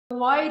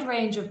wide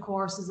range of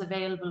courses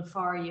available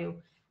for you.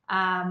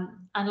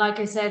 And like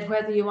I said,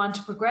 whether you want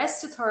to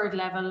progress to third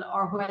level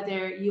or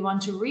whether you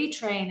want to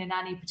retrain in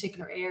any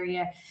particular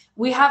area,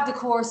 we have the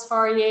course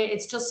for you.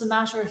 It's just a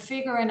matter of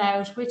figuring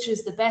out which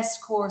is the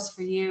best course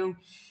for you.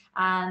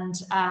 And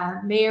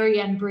Mary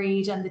and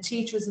Breed and the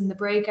teachers in the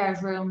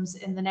breakout rooms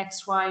in the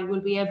next while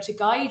will be able to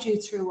guide you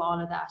through all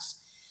of that.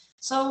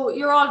 So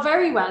you're all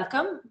very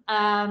welcome,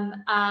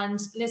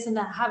 and listen,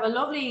 have a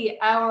lovely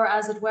hour,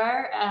 as it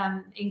were.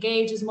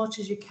 Engage as much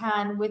as you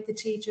can with the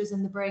teachers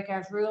in the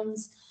breakout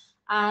rooms.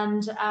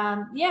 And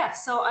yeah,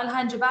 so I'll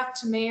hand you back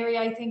to Mary,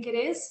 I think it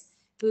is,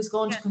 who's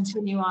going to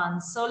continue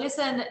on. So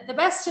listen, the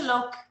best of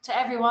luck to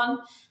everyone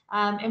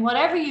in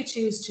whatever you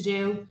choose to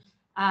do.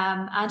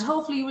 And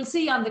hopefully you will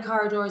see you on the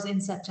corridors in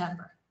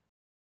September.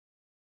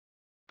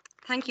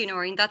 Thank you,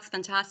 Noreen. That's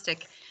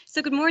fantastic.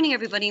 So good morning,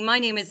 everybody. My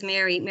name is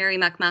Mary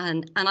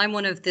McMahon, and I'm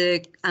one of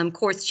the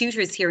course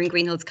tutors here in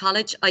Greenhills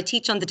College. I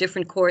teach on the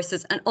different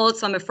courses, and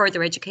also I'm a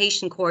further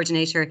education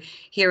coordinator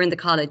here in the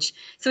college.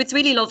 So it's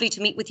really lovely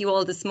to meet with you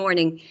all this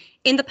morning.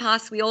 In the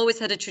past, we always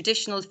had a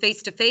traditional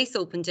face-to-face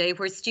open day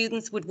where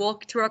students would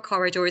walk through our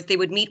corridors, they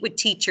would meet with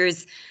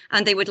teachers,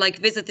 and they would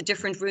visit the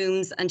different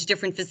rooms and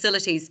different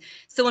facilities.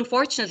 So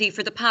unfortunately,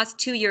 for the past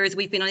 2 years,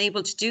 we've been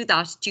unable to do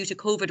that due to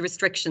COVID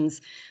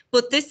restrictions.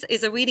 But this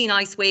is a really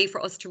nice way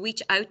for us to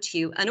reach out to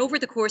you. And over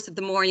the course of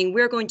the morning,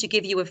 we're going to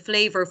give you a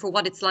flavour for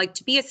what it's like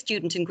to be a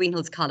student in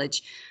Greenhills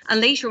College. And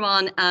later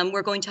on,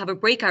 we're going to have a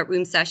breakout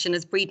room session,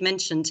 as Breed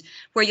mentioned,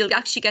 where you'll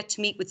actually get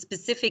to meet with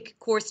specific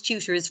course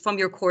tutors from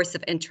your course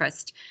of interest.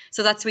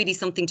 So that's really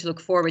something to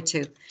look forward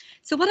to.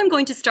 So what I'm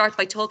going to start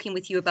by talking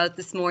with you about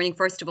this morning,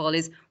 first of all,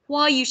 is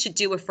why you should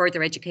do a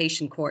further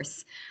education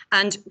course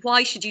and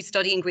why should you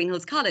study in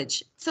Greenhills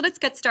College. So let's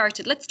get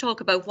started. Let's talk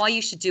about why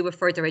you should do a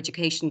further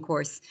education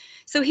course.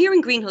 So here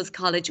in Greenhills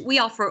College, we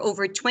offer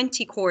over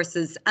 20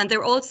 courses and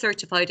they're all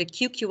certified at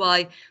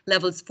QQI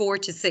levels 4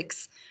 to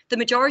 6. The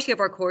majority of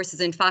our courses,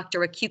 in fact,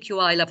 are at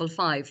QQI level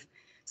 5.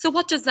 So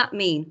what does that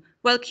mean?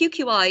 Well,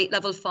 QQI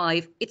level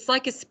 5, it's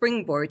like a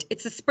springboard.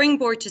 It's a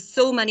springboard to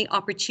so many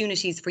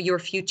opportunities for your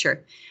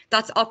future.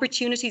 That's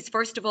opportunities,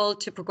 first of all,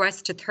 to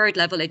progress to third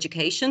level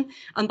education.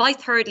 And by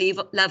third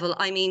level,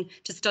 I mean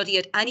to study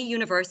at any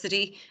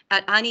university,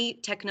 at any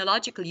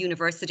technological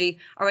university,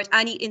 or at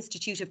any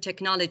institute of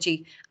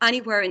technology,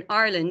 anywhere in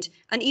Ireland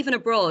and even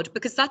abroad,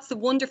 because that's the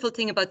wonderful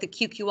thing about the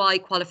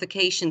QQI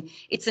qualification.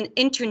 It's an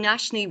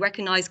internationally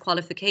recognised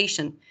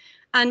qualification.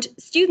 And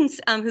students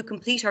who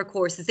complete our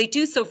courses, they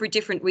do so for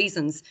different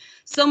reasons.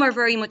 Some are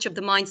very much of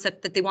the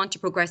mindset that they want to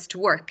progress to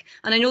work.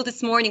 And I know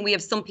this morning we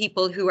have some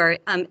people who are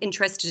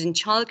interested in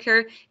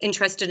childcare,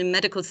 interested in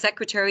medical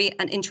secretary,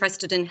 and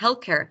interested in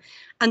healthcare.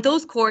 And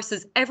those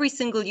courses, every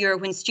single year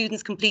when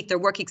students complete their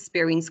work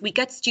experience, we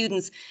get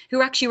students who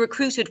are actually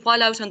recruited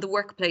while out on the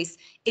workplace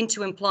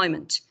into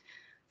employment.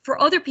 For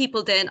other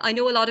people then, I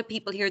know a lot of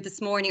people here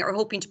this morning are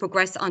hoping to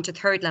progress onto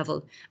third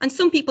level, and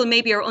some people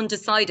maybe are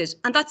undecided,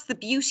 and that's the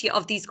beauty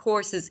of these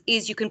courses,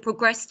 is you can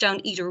progress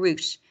down either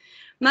route.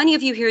 Many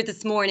of you here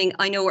this morning,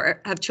 I know,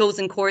 have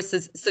chosen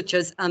courses such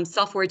as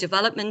software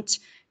development,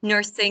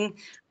 nursing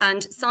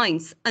and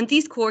science, and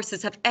these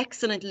courses have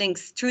excellent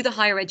links through the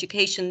higher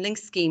education link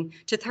scheme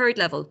to third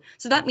level.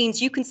 So that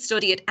means you can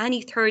study at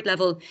any third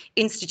level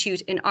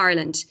institute in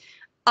Ireland.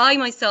 I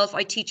myself,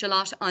 I teach a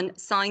lot on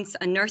science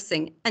and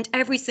nursing, and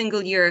every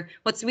single year,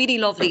 what's really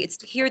lovely is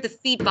to hear the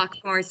feedback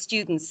from our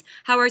students,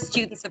 how our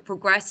students have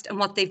progressed and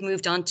what they've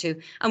moved on to.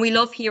 And we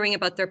love hearing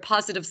about their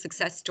positive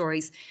success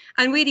stories.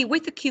 And really,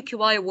 with the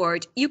QQI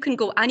award, you can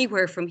go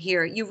anywhere from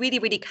here. You really,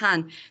 really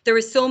can. There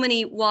are so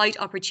many wide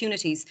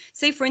opportunities.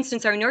 Say, for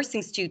instance, our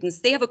nursing students,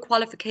 they have a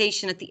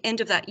qualification at the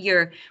end of that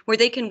year where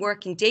they can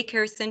work in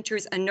daycare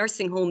centres and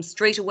nursing homes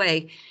straight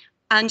away.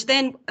 And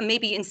then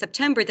maybe in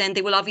September, then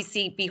they will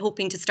obviously be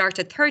hoping to start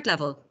at third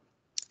level.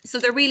 So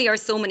there really are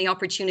so many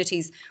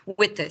opportunities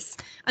with this.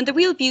 And the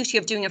real beauty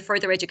of doing a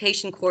further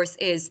education course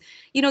is,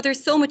 you know,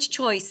 there's so much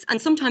choice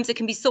and sometimes it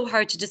can be so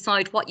hard to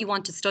decide what you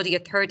want to study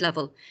at third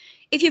level.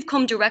 If you've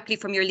come directly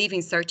from your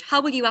Leaving Cert,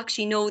 how will you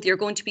actually know that you're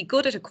going to be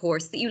good at a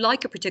course, that you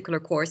like a particular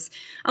course?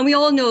 And we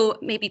all know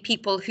maybe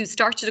people who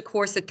started a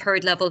course at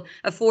third level,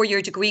 a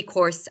 4-year degree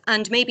course,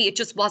 and maybe it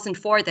just wasn't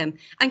for them.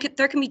 And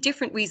there can be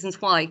different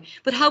reasons why,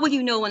 but how will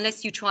you know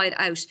unless you try it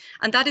out?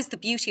 And that is the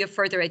beauty of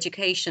further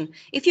education.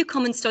 If you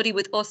come and study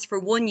with us for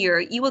 1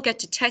 year, you will get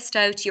to test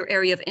out your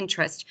area of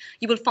interest.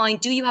 You will find,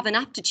 do you have an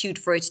aptitude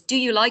for it? Do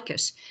you like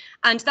it?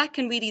 And that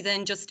can really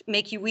then just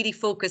make you really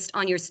focused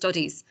on your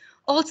studies.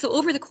 Also,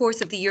 over the course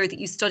of the year that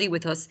you study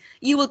with us,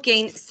 you will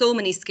gain so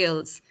many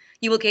skills.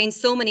 You will gain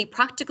so many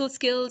practical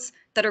skills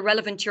that are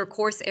relevant to your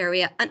course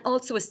area and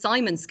also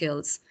assignment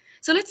skills.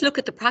 So let's look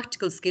at the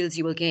practical skills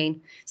you will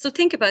gain. So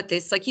think about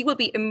this, like you will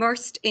be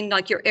immersed in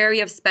like your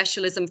area of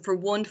specialism for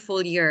 1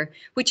 full year,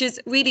 which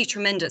is really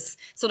tremendous.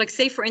 So like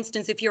say for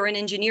instance, if you're an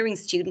engineering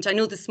student, I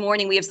know this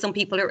morning we have some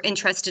people who are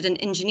interested in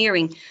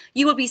engineering,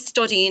 you will be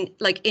studying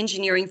like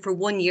engineering for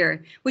 1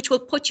 year, which will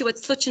put you at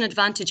such an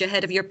advantage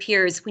ahead of your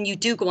peers when you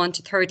do go on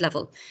to third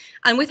level.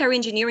 And with our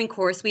engineering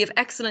course, we have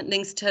excellent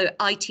links to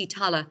IT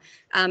Tala,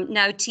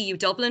 now TU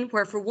Dublin,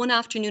 where for 1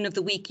 afternoon of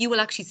the week, you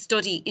will actually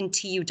study in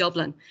TU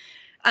Dublin.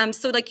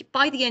 So like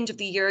by the end of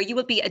the year, you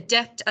will be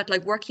adept at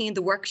like working in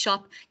the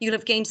workshop. You'll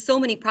have gained so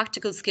many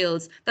practical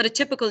skills that a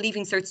typical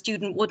Leaving Cert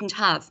student wouldn't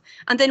have.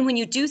 And then when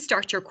you do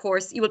start your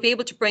course, you will be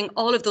able to bring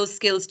all of those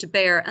skills to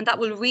bear, and that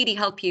will really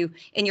help you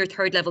in your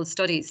third level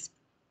studies.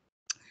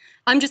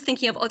 I'm just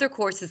thinking of other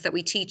courses that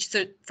we teach.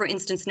 So for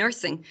instance,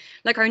 nursing,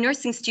 like our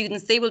nursing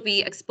students, they will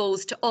be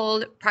exposed to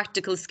all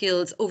practical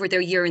skills over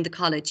their year in the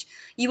college.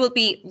 You will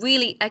be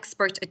really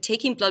expert at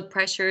taking blood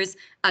pressures,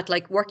 at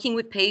like working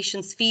with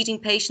patients, feeding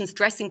patients,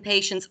 dressing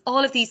patients,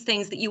 all of these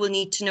things that you will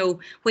need to know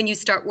when you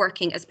start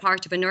working as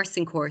part of a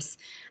nursing course.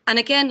 And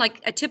again,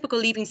 like a typical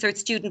Leaving Cert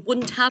student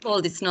wouldn't have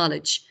all this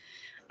knowledge.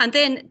 And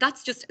then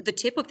that's just the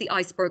tip of the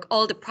iceberg,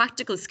 all the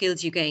practical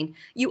skills you gain.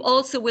 You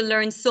also will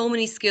learn so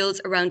many skills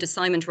around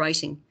assignment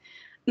writing.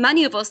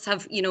 Many of us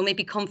have,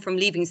 maybe come from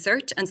Leaving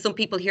Cert, and some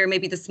people here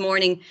maybe this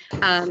morning,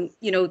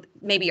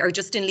 maybe are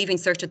just in Leaving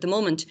Cert at the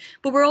moment.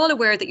 But we're all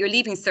aware that your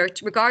Leaving Cert,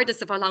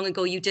 regardless of how long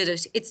ago you did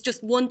it, it's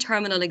just one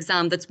terminal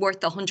exam that's worth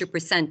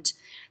 100%.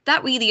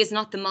 That really is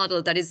not the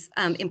model that is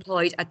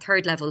employed at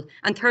third level.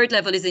 And third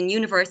level is in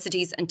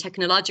universities and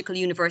technological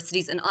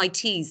universities and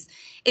ITs.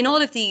 In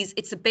all of these,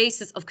 it's a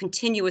basis of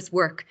continuous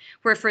work,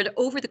 where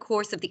over the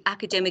course of the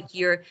academic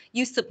year,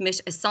 you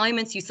submit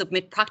assignments, you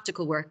submit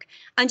practical work,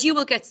 and you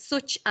will get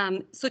such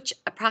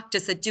a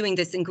practice at doing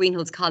this in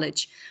Greenhills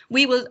College.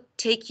 We will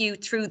take you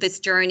through this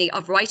journey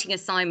of writing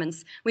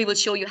assignments. We will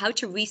show you how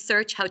to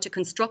research, how to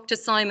construct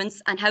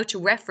assignments, and how to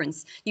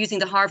reference using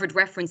the Harvard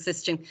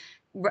referencing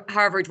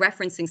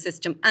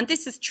system. And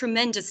this is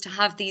tremendous to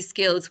have these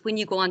skills when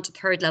you go on to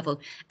third level.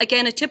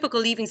 Again, a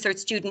typical Leaving Cert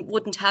student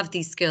wouldn't have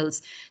these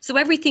skills. So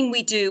everything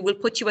we do will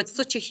put you at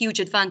such a huge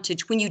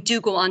advantage when you do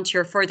go on to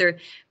your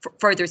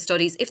further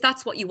studies, if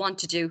that's what you want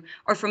to do.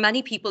 Or for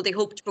many people, they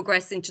hope to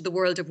progress into the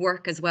world of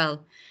work as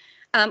well.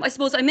 I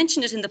suppose I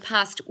mentioned it in the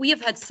past, we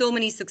have had so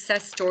many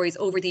success stories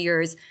over the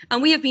years,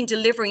 and we have been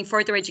delivering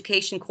further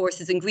education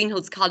courses in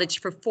Greenhills College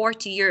for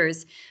 40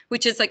 years,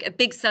 which is like a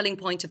big selling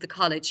point of the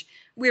college.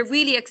 We're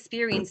really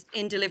experienced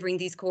in delivering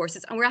these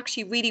courses, and we're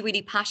actually really,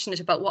 really passionate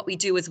about what we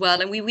do as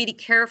well, and we really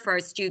care for our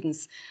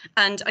students.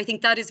 And I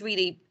think that is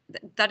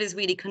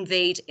really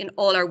conveyed in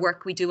all our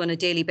work we do on a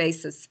daily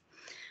basis.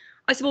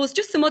 I suppose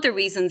just some other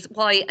reasons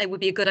why it would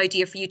be a good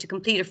idea for you to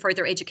complete a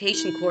further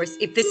education course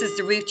if this is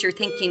the route you're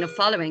thinking of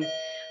following.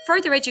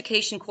 Further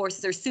education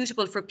courses are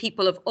suitable for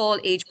people of all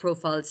age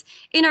profiles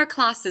in our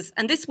classes,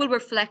 and this will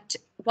reflect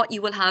what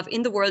you will have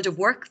in the world of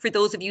work for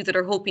those of you that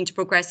are hoping to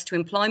progress to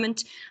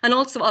employment. And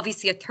also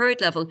obviously at third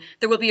level,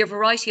 there will be a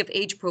variety of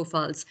age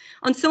profiles.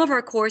 On some of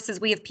our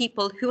courses, we have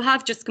people who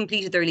have just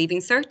completed their Leaving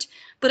Cert,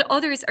 but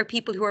others are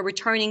people who are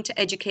returning to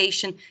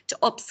education to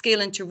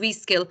upskill and to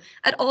reskill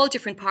at all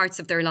different parts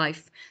of their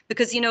life.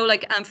 Because,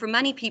 for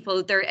many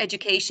people, their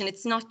education,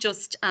 it's not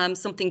just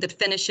something that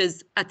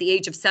finishes at the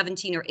age of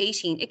 17 or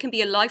 18. It can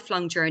be a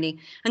lifelong journey.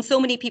 And so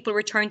many people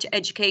return to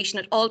education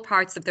at all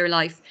parts of their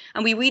life.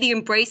 And we really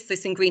embrace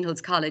this in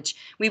Greenhills College.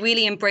 We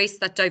really embrace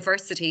that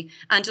diversity.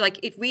 And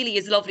it really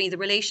is lovely, the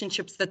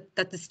relationships that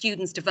the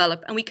students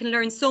develop. And we can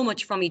learn so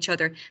much from each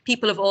other,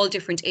 people of all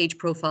different age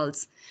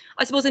profiles.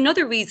 I suppose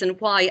another reason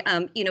why,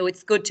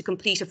 it's good to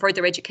complete a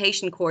further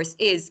education course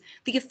is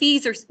the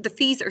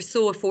fees are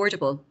so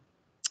affordable.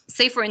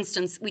 Say, for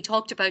instance, we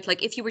talked about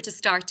if you were to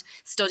start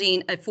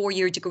studying a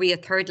 4-year degree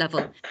at third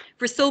level,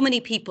 for so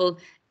many people,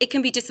 it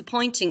can be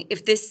disappointing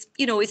if this,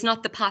 is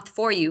not the path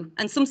for you.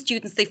 And some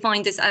students, they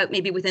find this out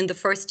maybe within the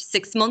first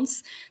 6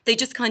 months. They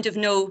just kind of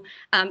know,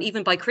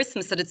 even by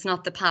Christmas, that it's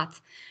not the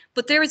path.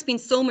 But there has been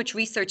so much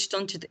research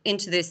done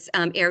into this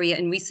area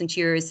in recent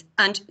years,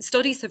 and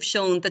studies have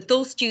shown that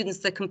those students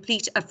that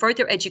complete a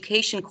further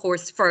education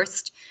course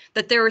first,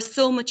 that there are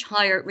so much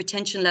higher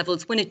retention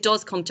levels when it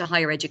does come to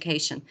higher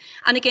education.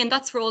 And again,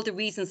 that's for all the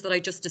reasons that I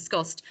just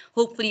discussed.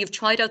 Hopefully you've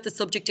tried out the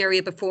subject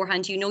area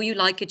beforehand, you know you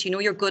like it, you know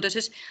you're good at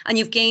it, and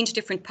you've gained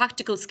different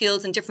practical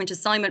skills and different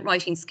assignment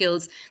writing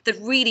skills that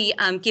really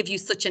give you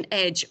such an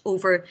edge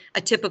over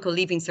a typical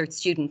Leaving Cert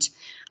student.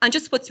 And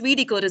just what's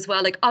really good as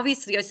well,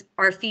 obviously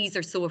our fees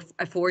are so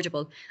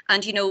affordable,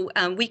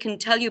 and we can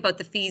tell you about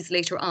the fees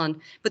later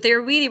on, but they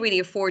are really,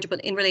 really affordable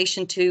in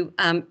relation to,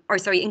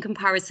 in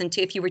comparison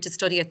to if you were to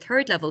study at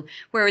third level,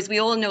 whereas we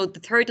all know the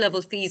third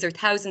level fees are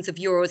thousands of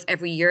euros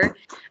every year.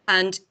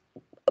 And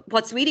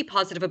what's really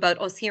positive about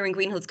us here in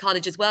Greenhills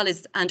College as well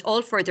is, and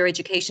all further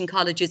education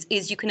colleges,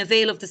 is you can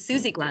avail of the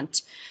SUSI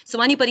grant.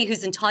 So anybody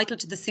who's entitled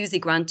to the SUSI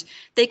grant,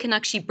 they can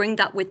actually bring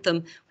that with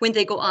them when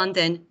they go on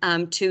then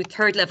to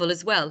third level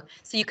as well.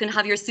 So you can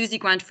have your SUSI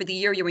grant for the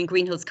year you're in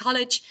Greenhills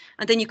College,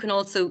 and then you can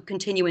also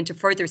continue into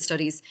further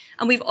studies.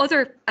 And we've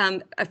other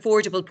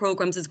affordable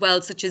programs as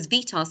well, such as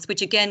VITAS,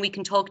 which again we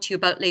can talk to you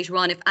about later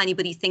on if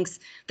anybody thinks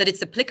that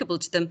it's applicable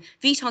to them.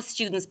 VITAS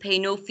students pay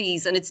no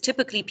fees, and it's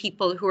typically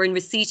people who are in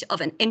receipt of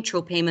an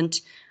intro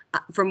payment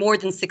for more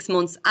than 6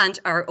 months and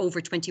are over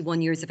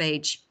 21 years of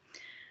age.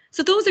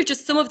 So those are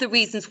just some of the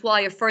reasons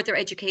why a further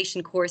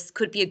education course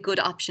could be a good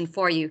option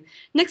for you.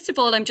 Next of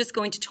all, I'm just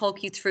going to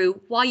talk you through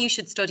why you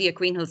should study at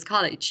Greenhills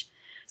College.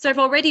 So I've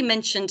already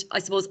mentioned, I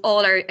suppose,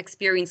 all our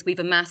experience we've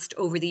amassed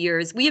over the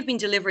years. We have been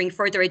delivering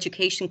further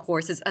education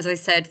courses, as I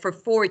said, for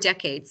 4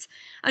 decades.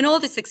 And all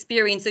this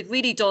experience, it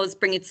really does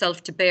bring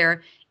itself to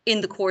bear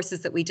in the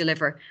courses that we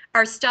deliver.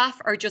 Our staff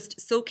are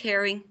just so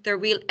caring. They're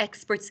real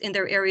experts in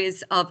their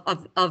areas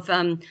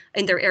in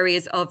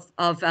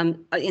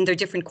their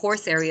different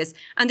course areas,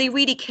 and they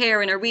really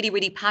care and are really,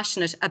 really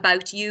passionate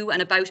about you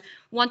and about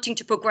wanting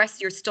to progress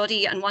your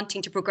study and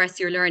wanting to progress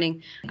your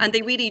learning. And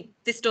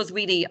this does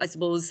really, I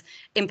suppose,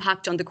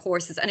 impact on the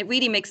courses, and it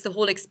really makes the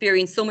whole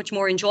experience so much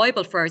more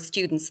enjoyable for our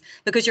students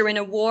because you're in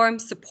a warm,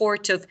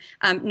 supportive,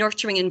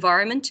 nurturing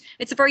environment.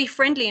 It's a very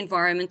friendly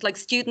environment. Like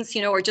students,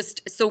 are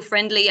just so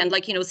friendly, and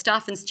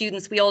staff and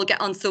students, we all get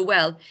on so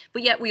well,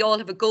 but yet we all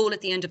have a goal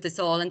at the end of this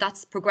all, and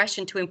that's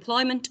progression to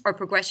employment or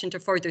progression to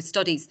further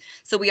studies.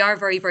 So we are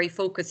very, very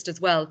focused as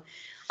well.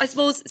 I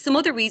suppose some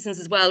other reasons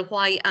as well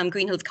why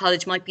Greenhills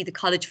College might be the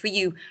college for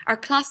you. Our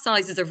class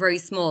sizes are very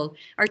small.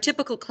 Our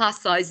typical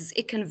class sizes,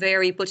 it can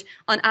vary, but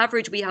on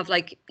average we have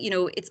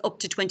it's up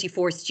to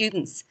 24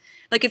 students.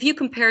 Like if you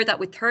compare that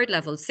with third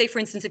level, say for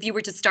instance, if you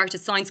were to start a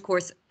science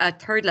course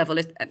at third level,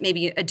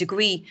 maybe a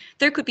degree,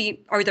 there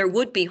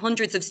would be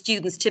hundreds of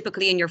students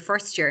typically in your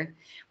first year,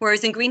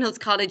 whereas in Greenhills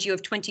College you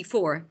have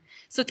 24.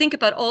 So think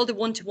about all the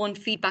one-to-one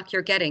feedback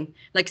you're getting.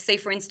 Like say,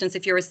 for instance,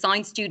 if you're a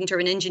science student or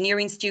an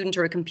engineering student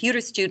or a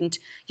computer student,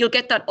 you'll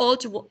get that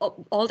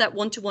all that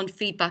one-to-one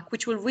feedback,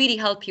 which will really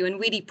help you and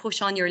really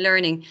push on your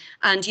learning.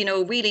 And,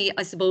 really,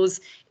 I suppose,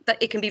 that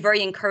it can be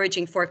very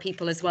encouraging for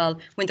people as well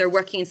when they're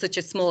working in such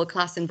a small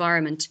class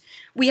environment.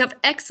 We have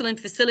excellent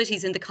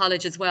facilities in the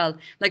college as well.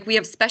 Like we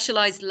have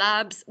specialised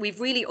labs. We've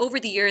really, over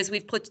the years,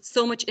 we've put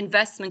so much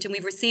investment and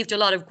we've received a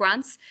lot of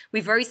grants.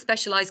 We've very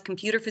specialised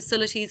computer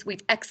facilities.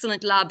 We've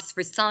excellent labs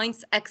for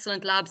science,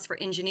 excellent labs for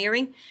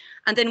engineering.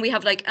 And then we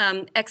have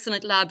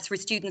excellent labs for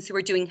students who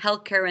are doing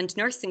healthcare and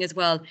nursing as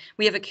well.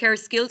 We have a care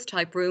skills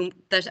type room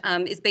that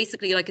is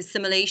basically like a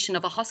simulation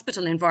of a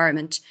hospital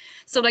environment.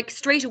 So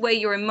straight away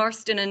you're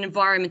immersed in an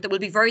environment that will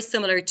be very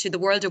similar to the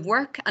world of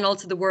work and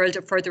also the world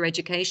of further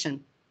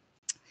education.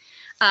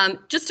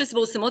 Just I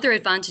suppose some other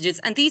advantages,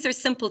 and these are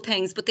simple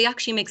things, but they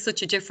actually make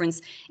such a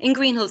difference. In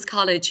Greenhills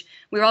College,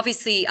 we're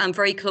obviously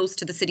very close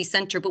to the city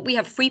centre, but we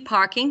have free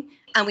parking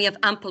and we have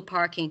ample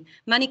parking.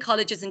 Many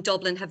colleges in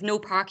Dublin have no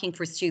parking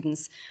for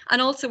students, and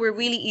also we're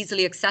really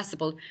easily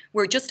accessible.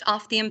 We're just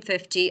off the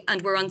M50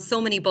 and we're on so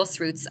many bus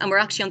routes, and we're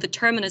actually on the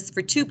terminus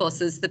for 2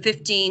 buses, the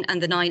 15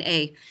 and the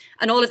 9A.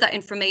 And all of that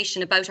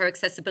information about our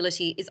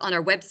accessibility is on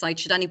our website,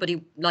 should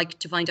anybody like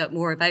to find out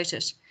more about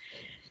it.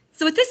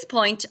 So at this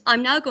point,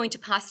 I'm now going to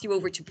pass you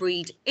over to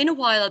Breed. In a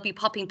while, I'll be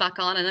popping back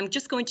on and I'm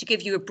just going to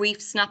give you a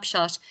brief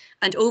snapshot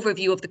and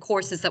overview of the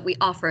courses that we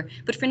offer.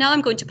 But for now,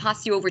 I'm going to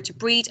pass you over to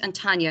Breed and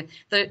Tanya.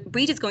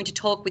 Breed is going to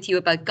talk with you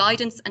about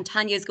guidance and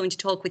Tanya is going to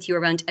talk with you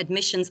around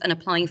admissions and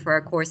applying for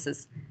our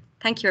courses.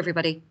 Thank you,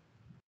 everybody.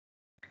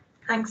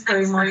 Thanks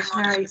very much,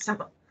 Mary.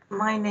 So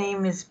my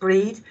name is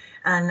Breed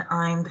and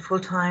I'm the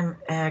full-time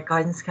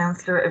guidance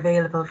counsellor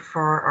available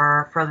for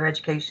our further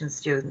education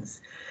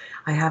students.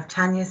 I have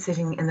Tanya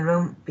sitting in the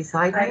room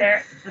beside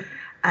me,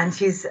 and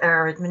she's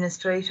our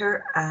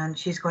administrator, and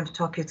she's going to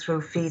talk you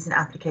through fees and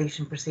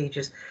application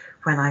procedures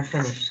when I'm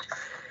finished.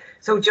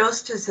 So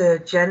just as a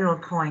general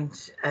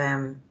point,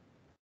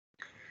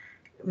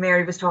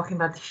 Mary was talking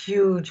about the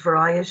huge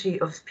variety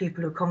of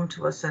people who come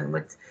to us and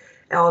with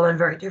all on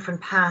very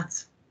different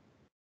paths.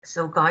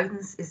 So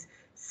guidance is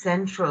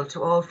central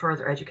to all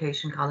further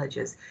education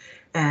colleges,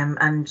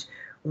 and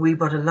we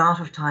put a lot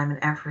of time and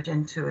effort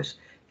into it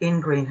in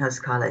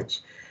Greenhills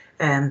College.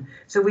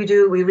 So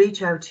we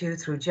reach out to you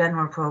through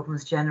general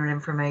programs, general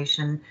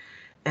information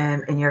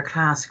in your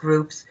class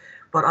groups,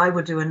 but I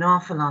would do an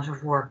awful lot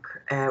of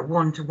work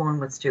one-to-one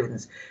with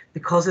students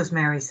because, as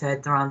Mary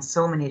said, they're on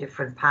so many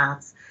different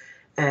paths,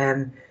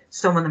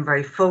 some of them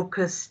very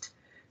focused,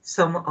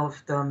 some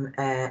of them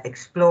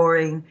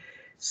exploring,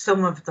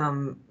 some of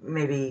them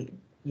maybe,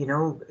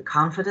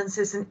 confidence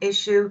is an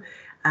issue,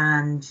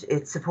 and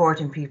it's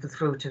supporting people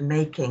through to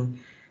making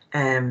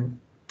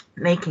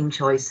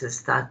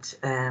choices that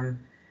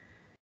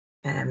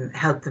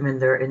help them in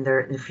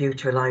their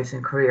future lives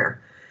and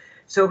career.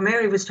 So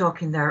Mary was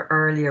talking there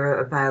earlier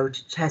about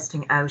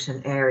testing out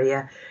an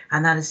area,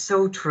 and that is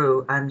so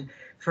true. And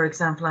For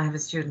example, I have a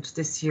student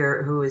this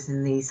year who is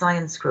in the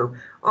science group,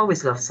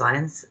 always loved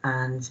science,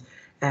 and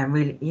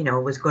really, you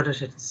know, was good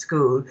at it in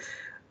school.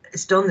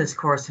 Has done this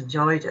course,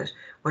 enjoyed it,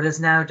 but has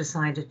now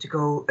decided to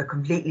go a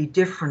completely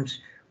different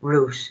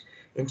route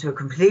into a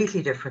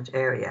completely different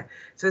area.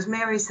 So as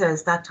Mary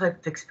says, that type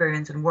of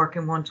experience and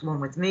working one-to-one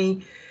with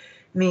me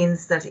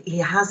means that he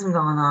hasn't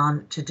gone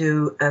on to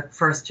do a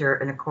first year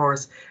in a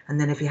course,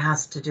 and then if he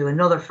has to do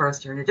another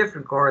first year in a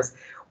different course,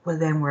 well,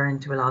 then we're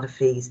into a lot of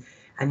fees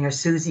and your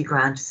SUSI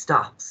grant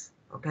stops.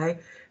 Okay,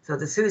 so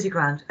the SUSI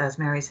grant, as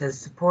Mary says,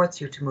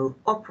 supports you to move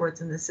upwards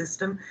in the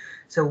system.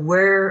 So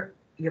where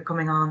you're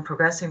coming on,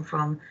 progressing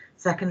from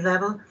second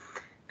level,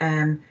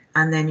 and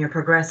then you're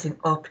progressing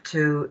up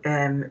to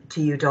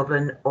TU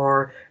Dublin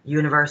or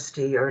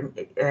university or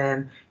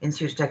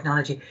Institute of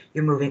Technology,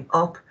 you're moving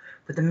up.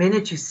 But the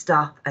minute you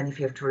stop, and if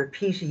you have to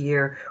repeat a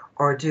year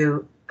or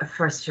do a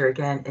first year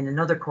again in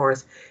another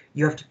course,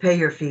 you have to pay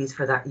your fees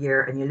for that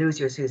year and you lose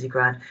your SUSI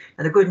grant.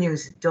 And the good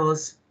news, it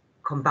does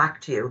come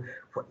back to you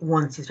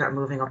once you start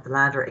moving up the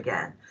ladder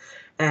again.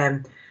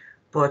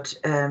 But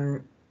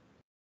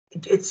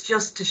it's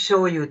just to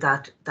show you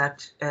that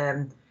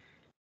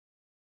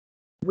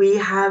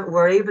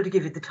we're able to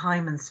give you the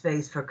time and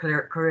space for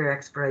career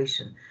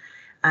exploration.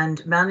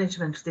 And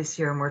management this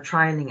year, and we're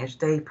trialing it,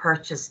 they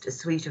purchased a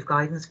suite of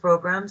guidance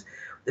programs,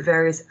 the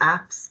various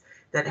apps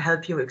that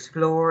help you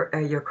explore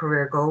your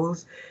career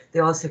goals. They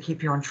also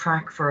keep you on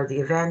track for the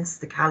events,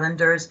 the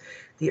calendars,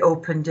 the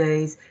open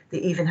days. They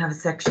even have a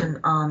section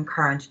on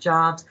current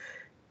jobs,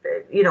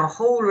 you know, a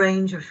whole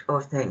range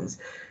of things.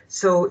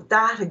 So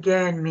that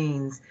again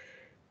means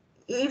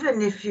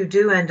even if you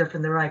do end up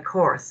in the right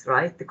course,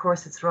 right, the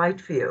course that's right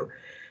for you,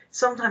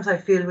 sometimes I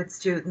feel with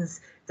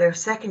students, they're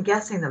second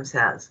guessing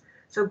themselves.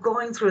 So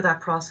going through that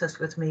process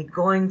with me,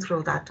 going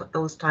through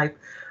those type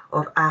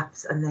of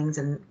apps and things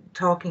and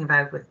talking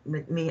about with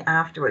me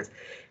afterwards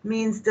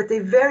means that they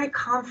very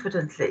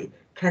confidently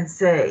can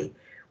say,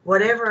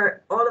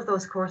 whatever, all of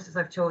those courses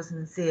I've chosen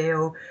in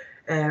CAO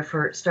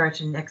for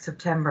starting next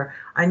September,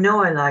 I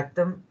know I like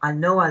them, I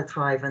know I'll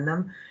thrive in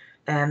them,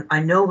 and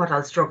I know what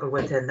I'll struggle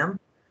with in them,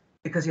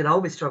 because you'll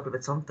always struggle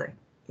with something,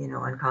 you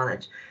know, in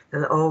college.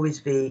 There'll always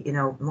be, you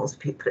know, most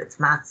people it's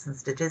maths and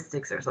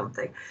statistics or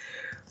something.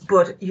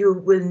 But you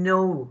will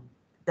know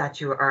that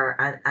you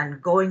are,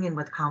 and going in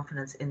with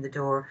confidence in the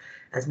door,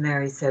 as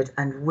Mary said,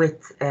 and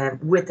with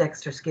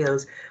extra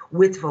skills,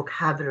 with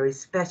vocabulary,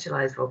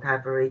 specialised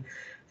vocabulary,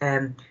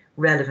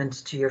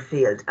 relevant to your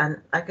field. And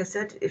like I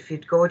said, if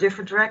you'd go a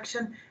different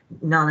direction,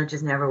 knowledge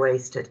is never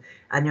wasted,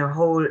 and your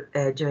whole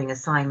doing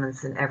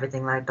assignments and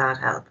everything like that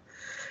help.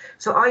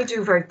 So I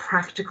do very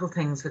practical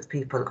things with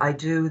people. I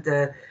do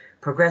the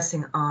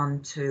progressing on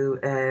to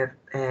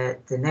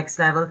the next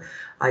level.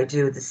 I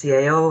do the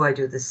CAO, I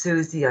do the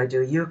SUSI, I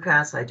do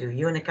UCAS, I do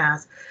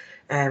UNICAS,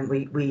 and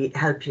we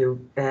help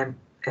you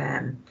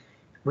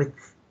with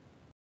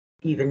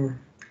even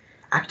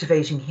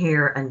activating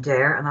here and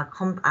there, and I'll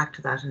come back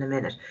to that in a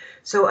minute.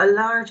 So a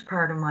large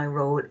part of my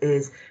role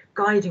is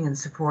guiding and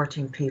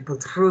supporting people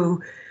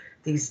through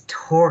these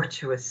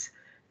tortuous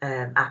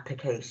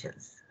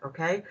applications,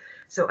 okay?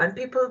 So, and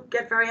people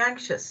get very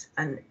anxious,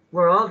 and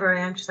we're all very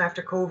anxious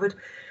after COVID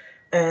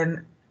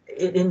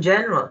in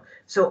general.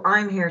 So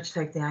I'm here to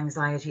take the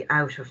anxiety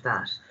out of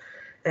that.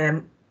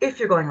 If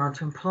you're going on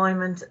to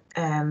employment,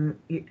 I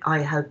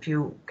can help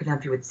you with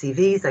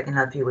CVs, I can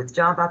help you with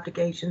job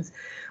applications.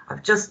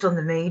 I've just done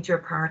the major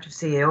part of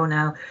CAO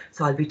now,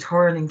 so I'll be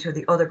turning to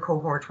the other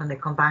cohort when they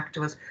come back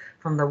to us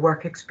from their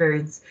work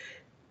experience,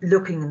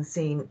 looking and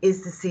seeing,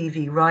 is the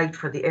CV right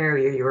for the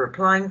area you're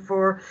applying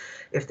for?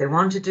 If they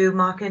want to do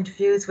mock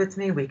interviews with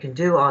me, we can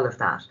do all of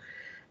that.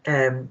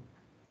 And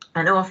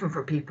often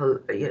for people,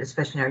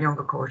 especially in our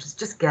younger cohorts,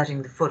 just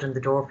getting the foot in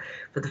the door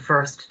for the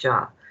first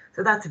job.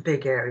 So that's a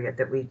big area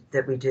that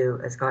we do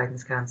as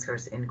guidance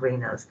counsellors in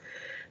Greenhills.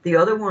 The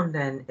other one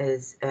then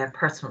is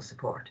personal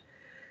support.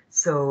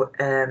 So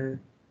I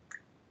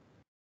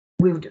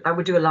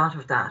would do a lot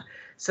of that.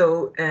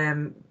 So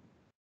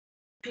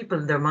people,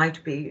 there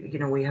might be, you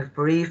know, we have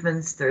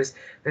bereavements, there's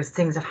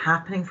things that are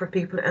happening for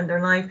people in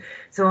their life.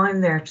 So I'm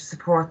there to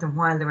support them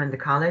while they're in the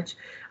college.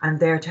 I'm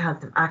there to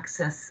help them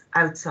access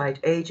outside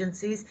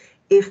agencies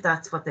if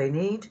that's what they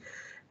need.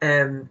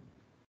 And,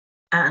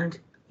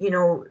 you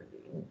know,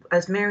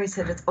 as Mary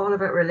said, it's all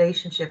about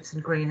relationships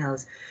in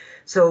Greenhills.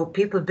 So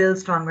people build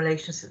strong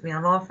relationships with me.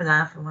 I'm often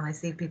laughing when I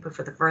see people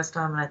for the first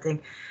time and I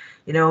think,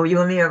 you know, you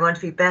and me are going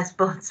to be best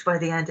buds by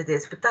the end of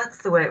this, but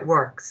that's the way it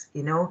works,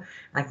 you know.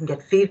 I can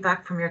get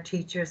feedback from your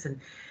teachers, and,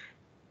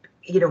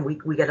 you know,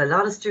 we get a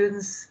lot of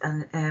students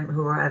and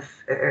who are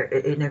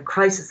in a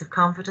crisis of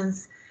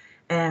confidence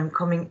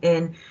coming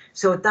in.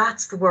 So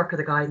that's the work of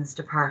the guidance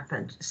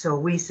department. So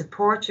we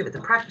support you with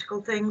the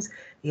practical things,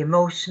 the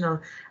emotional,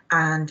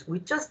 and we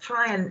just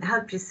try and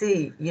help you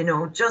see, you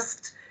know,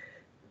 just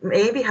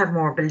maybe have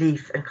more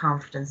belief and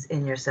confidence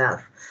in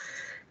yourself.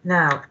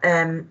 Now,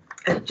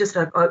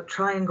 I'll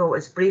try and go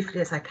as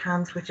briefly as I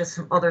can through just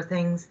some other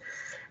things.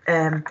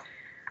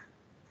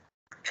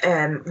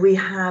 We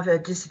have a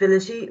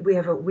disability.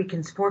 We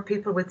can support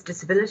people with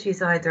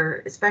disabilities,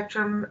 either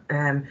spectrum,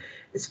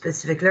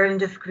 specific learning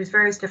difficulties,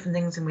 various different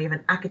things, and we have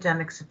an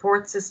academic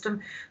support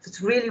system. So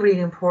it's really, really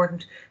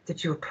important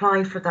that you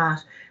apply for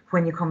that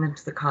when you come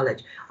into the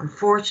college.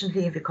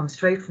 Unfortunately, if you come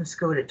straight from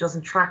school, it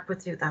doesn't track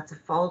with you. That's a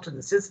fault in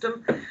the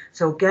system.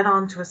 So get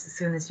on to us as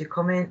soon as you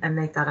come in and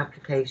make that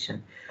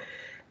application.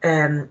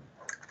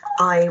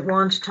 I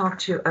want to talk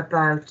to you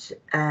about,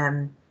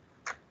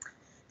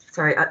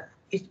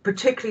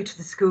 particularly to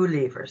the school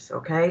leavers,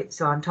 okay?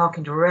 So I'm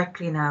talking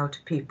directly now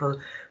to people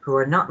who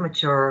are not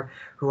mature,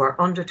 who are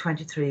under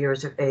 23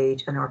 years of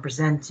age and are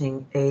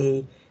presenting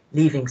a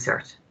leaving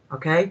cert,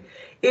 okay?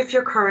 If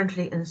you're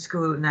currently in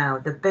school now,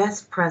 the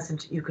best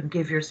present you can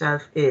give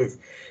yourself is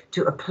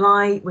to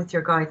apply with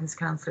your guidance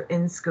counsellor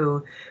in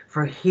school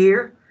for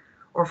here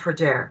or for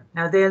there.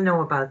 Now they'll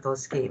know about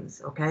those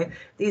schemes, okay?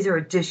 These are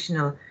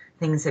additional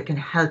things that can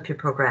help you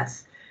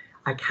progress.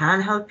 I can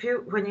help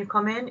you when you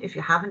come in if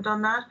you haven't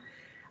done that.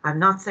 I'm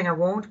not saying I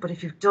won't, but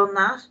if you've done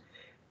that,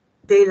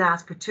 they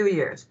last for 2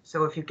 years.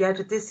 So if you get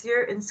it this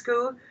year in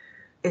school,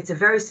 it's a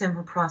very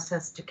simple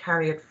process to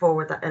carry it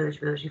forward, that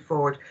eligibility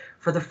forward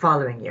for the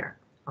following year,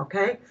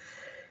 okay?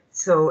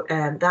 So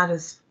that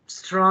is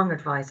strong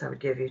advice I would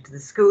give you to the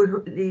school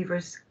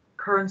leavers,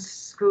 current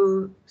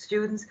school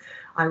students.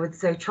 I would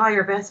say try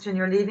your best in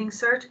your leaving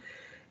cert.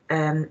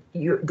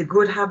 The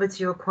good habits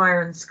you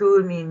acquire in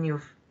school mean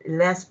you've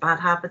less bad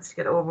habits to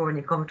get over when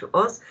you come to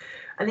us.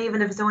 And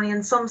even if it's only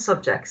in some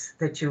subjects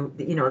that you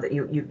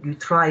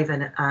thrive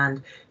in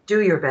and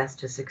do your best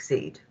to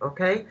succeed,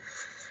 okay?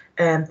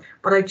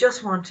 But I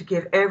just want to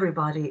give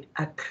everybody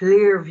a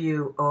clear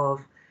view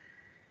of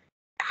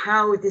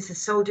how this is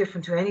so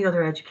different to any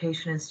other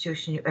education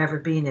institution you've ever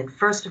been in.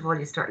 First of all,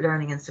 you start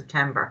learning in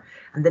September,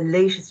 and the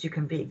latest you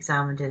can be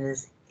examined in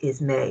is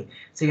May.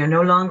 So you're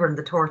no longer in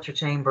the torture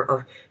chamber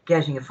of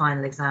getting a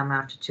final exam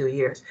after 2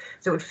 years.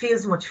 So it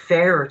feels much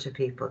fairer to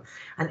people,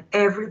 and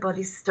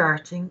everybody's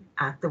starting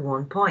at the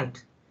one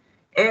point.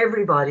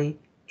 Everybody,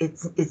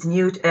 it's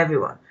new to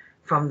everyone,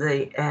 from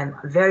the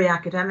very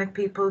academic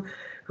people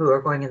who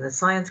are going in the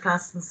science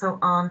class and so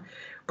on.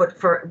 But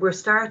we're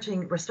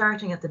starting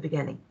at the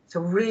beginning. So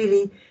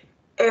really,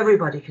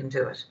 everybody can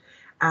do it.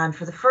 And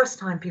for the first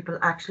time, people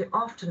actually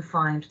often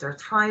find they're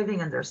thriving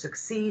and they're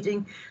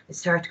succeeding. They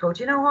start to go,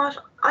 do you know what?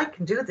 I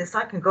can do this.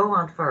 I can go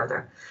on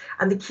further.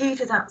 And the key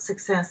to that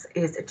success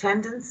is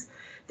attendance.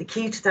 The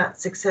key to that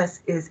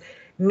success is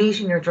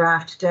meeting your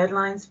draft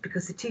deadlines,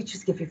 because the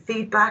teachers give you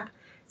feedback.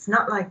 It's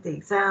not like the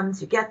exams.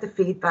 You get the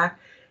feedback.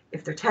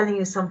 If they're telling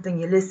you something,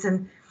 you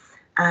listen,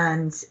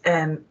 and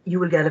you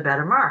will get a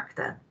better mark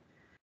then.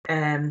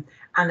 And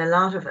a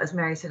lot of, as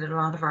Mary said, a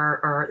lot of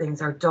our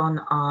things are done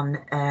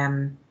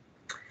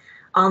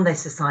on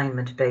this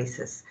assignment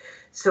basis.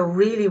 So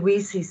really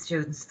we see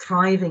students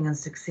thriving and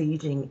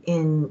succeeding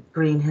in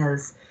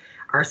Greenhills.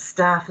 Our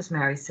staff, as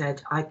Mary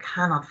said, I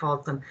cannot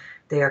fault them.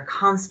 They are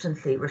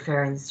constantly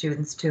referring the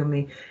students to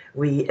me.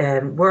 We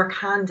work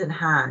hand in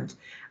hand,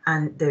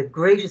 and the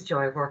greatest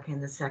joy of working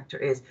in the sector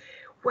is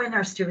when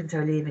our students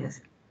are leaving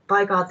us.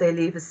 By God, they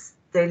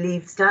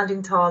leave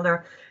standing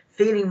taller,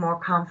 feeling more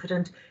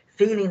confident,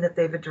 feeling that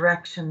they have a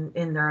direction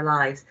in their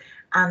lives,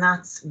 and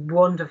that's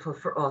wonderful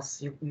for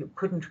us.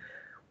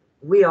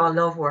 We all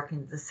love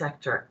working in the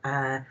sector.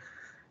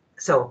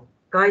 So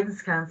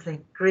guidance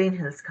counselling,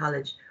 Greenhills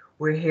College,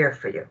 we're here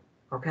for you,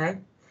 okay?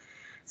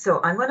 So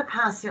I'm going to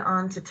pass you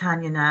on to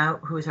Tanya now,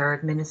 who's our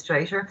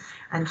administrator,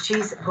 and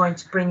she's going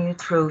to bring you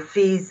through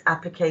fees,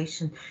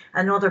 application,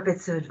 and other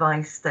bits of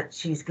advice that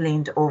she's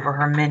gleaned over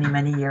her many,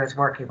 many years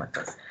working with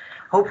us.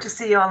 Hope to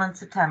see you all in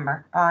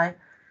September. Bye.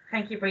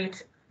 Thank you, Breed.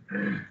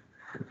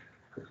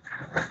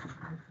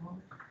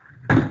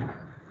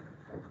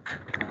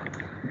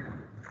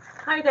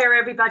 Hi there,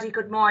 everybody.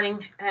 Good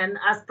morning.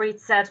 As Breed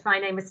said, my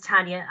name is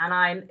Tanya and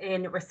I'm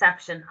in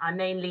reception. I'm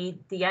mainly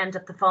the end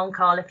of the phone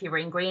call if you're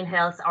in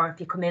Greenhills, or if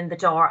you come in the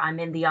door, I'm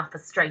in the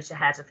office straight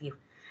ahead of you.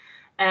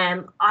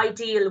 I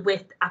deal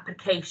with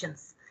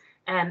applications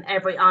on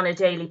a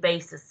daily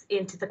basis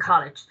into the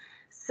college.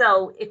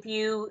 So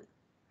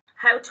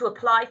how to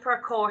apply for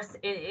a course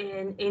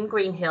in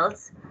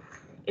Greenhills,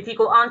 if you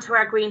go onto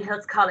our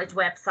Greenhills College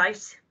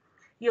website,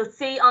 you'll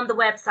see on the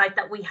website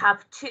that we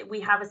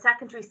have a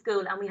secondary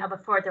school and we have a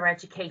further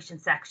education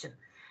section.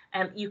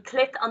 You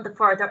click on the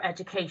further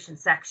education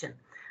section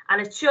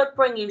and it should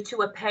bring you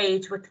to a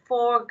page with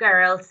 4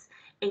 girls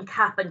in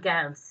cap and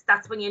gowns.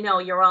 That's when you know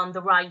you're on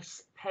the right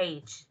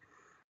page.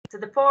 So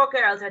the 4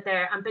 girls are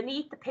there, and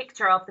beneath the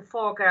picture of the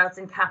 4 girls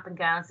in cap and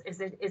gowns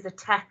is a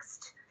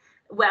text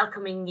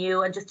welcoming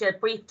you and just a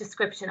brief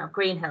description of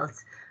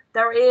Greenhills.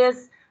 There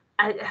is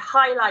a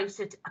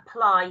highlighted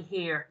apply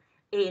here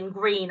in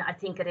green, I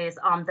think it is,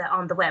 on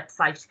the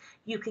website.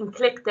 You can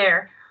click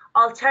there.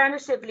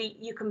 Alternatively,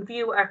 you can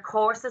view our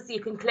courses.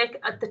 You can click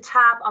at the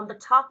tab on the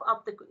top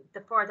of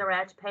the further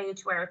ed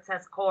page where it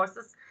says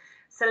courses.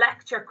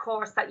 Select your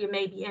course that you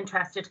may be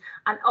interested,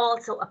 and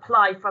also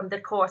apply from the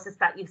courses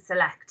that you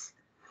select.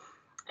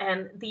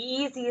 The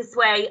easiest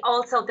way,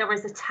 also there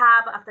is a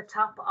tab at the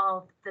top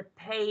of the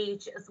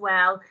page as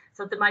well.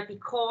 So there might be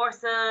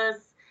courses,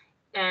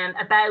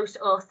 about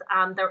us,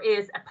 and there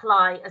is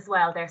apply as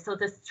well there. So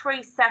there's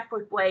 3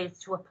 separate ways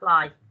to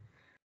apply.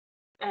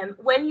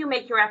 When you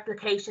make your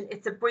application,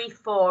 it's a brief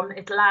form.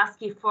 It'll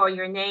ask you for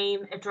your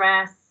name,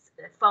 address,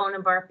 phone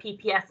number,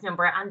 PPS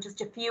number, and just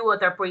a few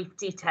other brief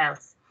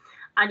details.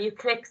 And you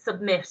click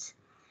submit.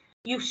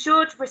 You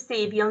should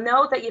receive, you'll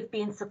know that you've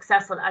been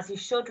successful, as you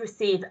should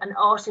receive an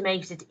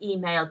automated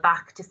email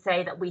back to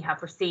say that we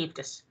have received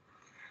it.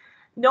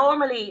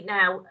 Normally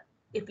now,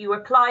 if you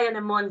apply on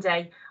a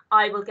Monday,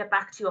 I will get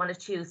back to you on a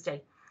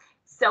Tuesday.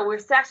 So we're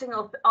setting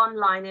up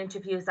online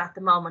interviews at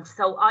the moment.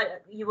 So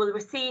you will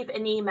receive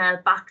an email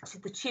back to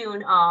the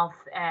tune of,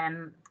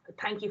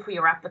 thank you for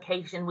your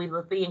application. We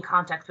will be in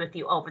contact with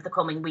you over the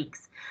coming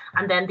weeks.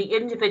 And then the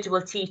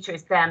individual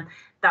teachers then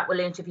that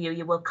will interview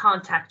you will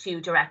contact you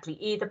directly,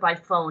 either by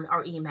phone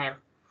or email.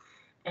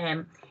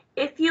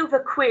 If you have a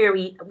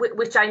query,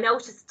 which I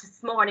noticed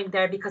this morning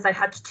there because I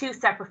had 2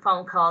 separate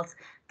phone calls,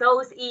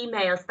 those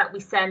emails that we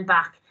send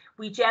back,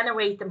 we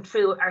generate them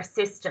through our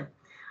system.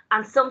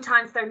 And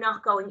sometimes they're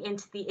not going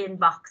into the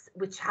inbox,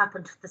 which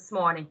happened this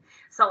morning.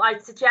 So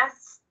I'd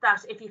suggest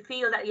that if you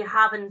feel that you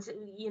haven't,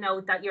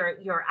 that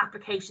your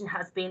application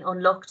has been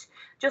unlocked,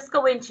 just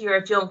go into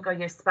your junk or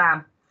your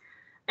spam.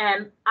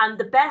 And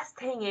the best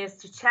thing is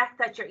to check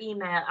that your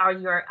email or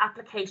your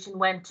application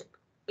went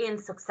in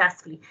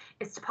successfully.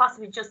 Is to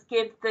possibly just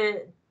give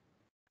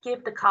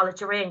the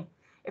college a ring.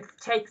 It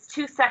takes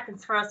 2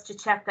 seconds for us to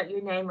check that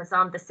your name is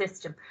on the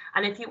system.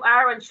 And if you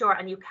are unsure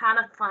and you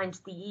cannot find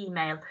the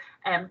email,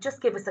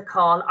 just give us a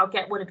call or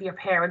get one of your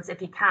parents.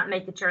 If you can't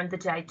make it during the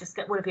day, just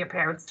get one of your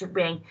parents to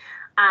ring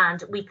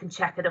and we can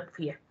check it up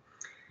for you.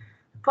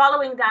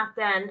 Following that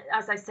then,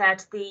 as I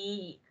said,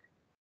 the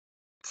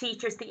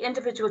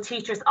individual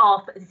teachers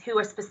who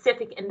are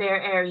specific in their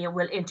area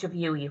will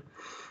interview you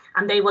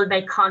and they will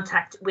make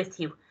contact with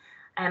you.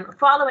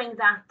 Following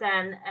that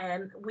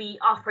then, we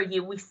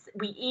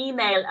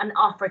email an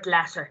offered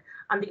letter,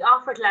 and the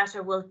offered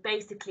letter will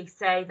basically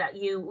say that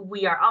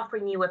we are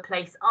offering you a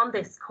place on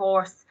this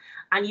course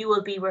and you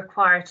will be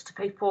required to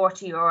pay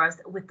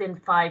 €40 within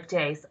 5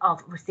 days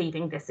of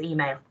receiving this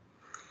email.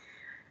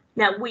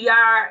 Now we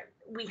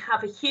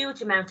have a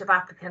huge amount of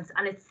applicants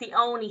and it's the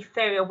only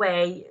fair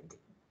way,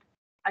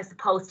 I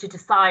suppose, to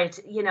decide,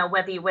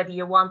 whether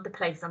you want the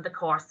place on the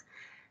course.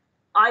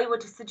 I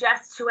would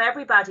suggest to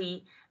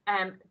everybody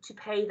to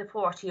pay the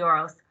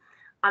 €40,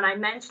 and I'm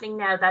mentioning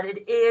now that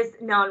it is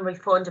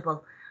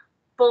non-refundable,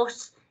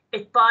 but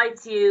it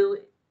buys you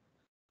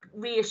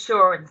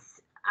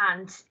reassurance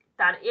and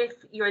that if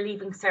your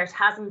Leaving Cert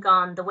hasn't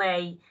gone the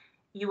way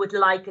you would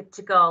like it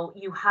to go,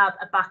 you have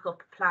a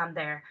backup plan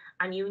there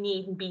and you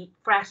needn't be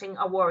fretting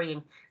or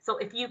worrying. So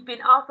if you've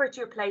been offered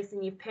your place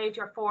and you've paid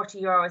your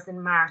 €40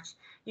 in March,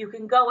 you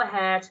can go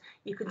ahead,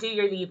 you can do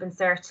your Leaving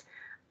Cert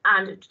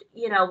and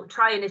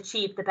try and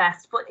achieve the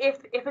best. But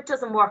if it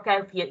doesn't work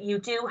out for you, you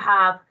do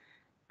have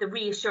the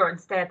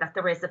reassurance there that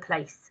there is a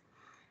place.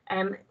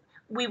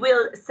 We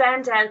will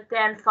send out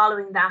then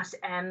following that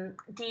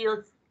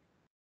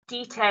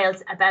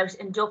details about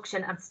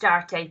induction and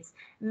start dates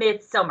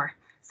mid-summer.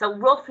 So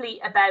roughly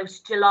about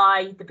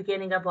July, the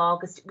beginning of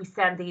August, we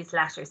send these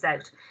letters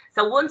out.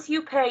 So once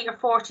you pay your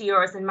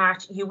 €40 in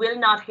March, you will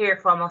not hear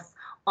from us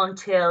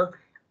until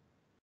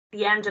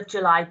the end of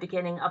July,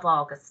 beginning of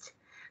August.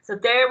 So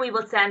there we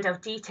will send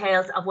out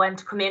details of when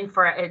to come in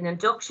for an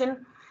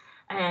induction,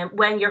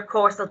 when your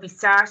course will be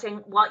starting,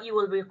 what you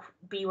will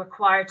be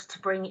required to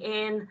bring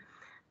in,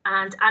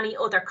 and any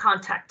other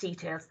contact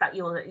details that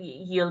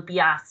you'll be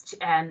asked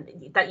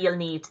that you'll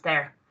need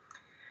there.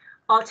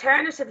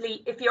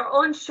 Alternatively, if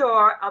you're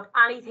unsure of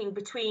anything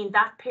between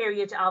that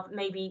period of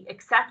maybe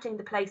accepting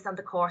the place on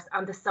the course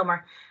and the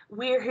summer,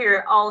 we're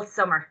here all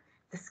summer.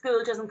 The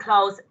school doesn't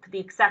close for the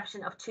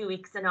exception of 2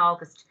 weeks in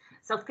August.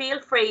 So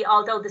feel free,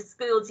 although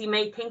you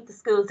may think the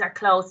schools are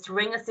closed, to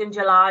ring us in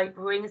July,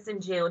 ring us in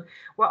June.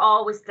 We're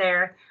always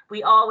there.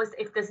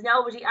 If there's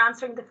nobody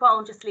answering the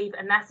phone, just leave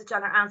a message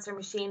on our answer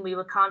machine. We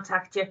will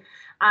contact you.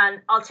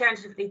 And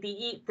alternatively,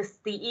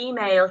 the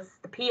emails,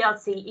 the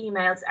PLC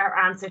emails are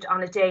answered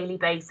on a daily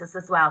basis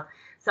as well.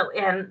 So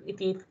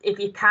if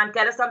you can't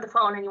get us on the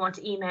phone and you want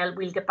to email,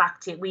 we'll get back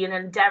to you. We'll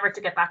endeavour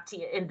to get back to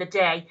you in the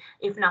day,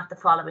 if not the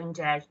following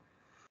day.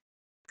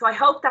 So I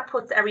hope that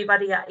puts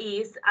everybody at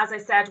ease. As I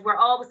said, we're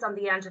always on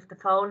the end of the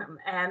phone.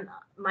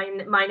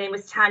 My name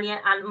is Tanya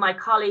and my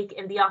colleague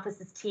in the office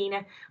is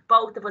Tina.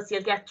 Both of us,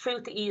 you'll get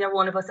through to either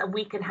one of us and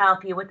we can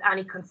help you with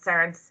any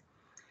concerns.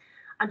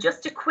 And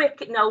just a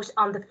quick note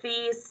on the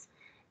fees.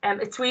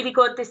 It's really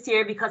good this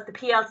year because the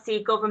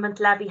PLC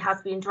government levy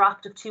has been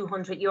dropped of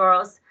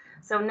 €200.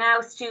 So now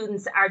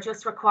students are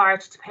just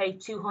required to pay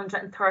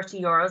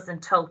 €230 in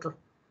total.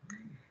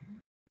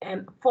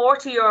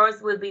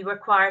 €40 will be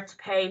required to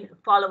pay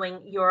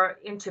following your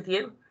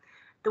interview.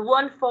 The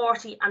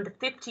 €140 and the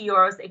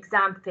 €50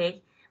 exam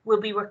fee will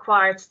be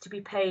required to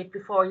be paid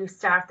before you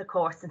start the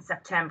course in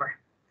September.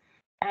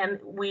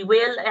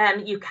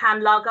 You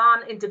can log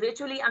on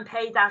individually and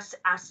pay that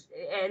at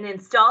an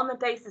installment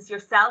basis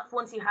yourself.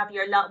 Once you have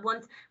your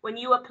when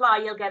you apply,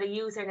 you'll get a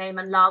username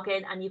and log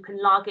in, and you can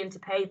log in to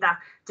pay that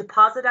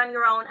deposit on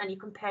your own, and you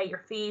can pay your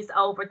fees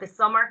over the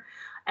summer.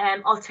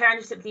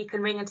 Alternatively, you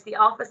can ring into the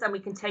office and we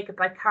can take it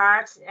by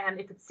card.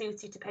 If it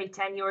suits you to pay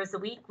 €10 a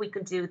week, we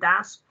can do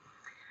that.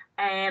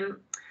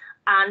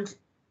 And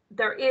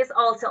there is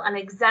also an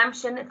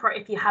exemption for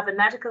if you have a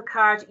medical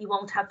card, you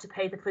won't have to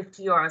pay the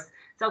 €50.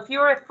 So if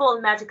you're a full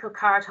medical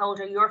card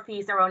holder, your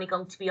fees are only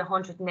going to be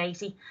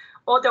 180.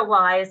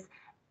 Otherwise,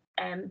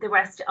 the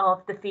rest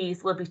of the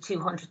fees will be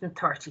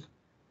 230.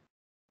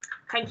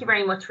 Thank you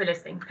very much for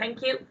listening.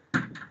 Thank you.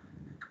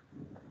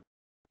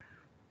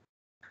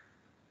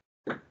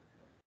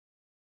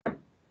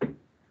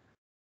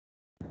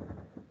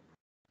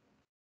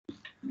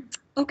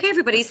 Okay,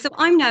 everybody, so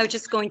I'm now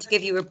just going to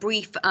give you a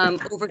brief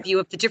overview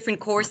of the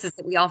different courses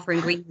that we offer in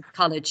Greenhills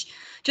College.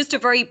 Just a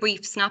very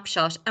brief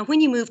snapshot. And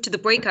when you move to the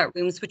breakout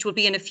rooms, which will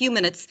be in a few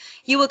minutes,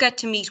 you will get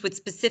to meet with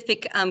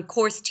specific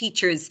course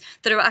teachers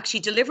that are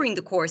actually delivering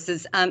the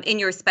courses in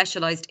your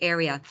specialised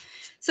area.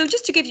 So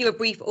just to give you a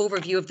brief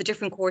overview of the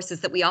different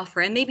courses that we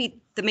offer and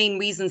maybe the main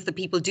reasons that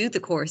people do the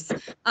course.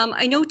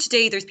 I know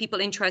today there's people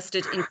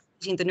interested in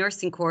completing the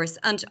nursing course,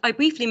 and I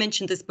briefly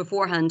mentioned this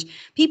beforehand.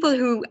 People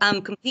who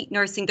complete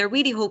nursing, they're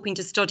really hoping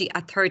to study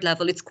at third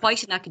level. It's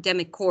quite an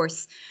academic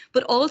course,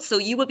 but also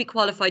you will be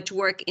qualified to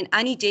work in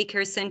any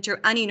daycare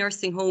centre, any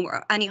nursing home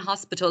or any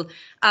hospital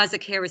as a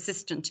care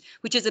assistant,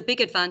 which is a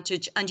big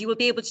advantage, and you will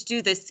be able to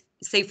do this,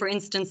 say for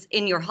instance,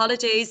 in your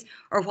holidays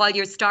or while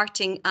you're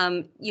starting,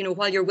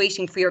 while you're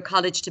waiting for your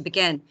college to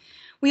begin.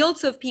 We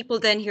also have people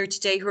then here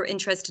today who are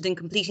interested in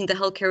completing the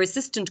healthcare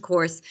assistant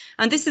course.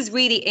 And this is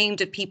really aimed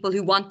at people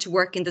who want to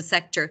work in the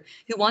sector,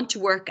 who want to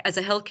work as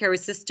a healthcare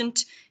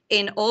assistant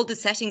in all the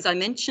settings I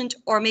mentioned,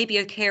 or maybe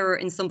a carer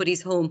in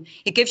somebody's home.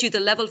 It gives you the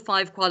level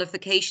 5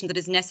 qualification that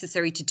is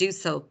necessary to do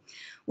so.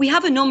 We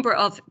have a number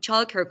of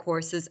childcare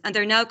courses, and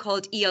they're now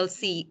called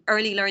ELC,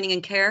 Early Learning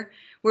and Care.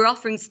 We're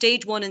offering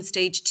stage 1 and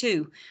stage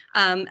 2.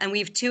 And we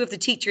have two of the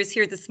teachers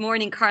here this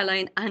morning,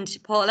 Caroline and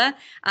Paula.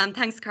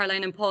 Thanks,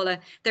 Caroline and Paula.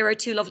 There are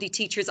two lovely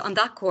teachers on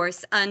that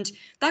course. And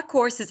that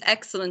course is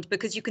excellent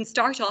because you can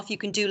start off, you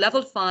can do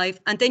level 5,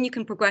 and then you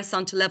can progress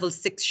on to level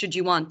 6 should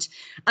you want.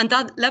 And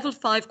that level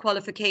 5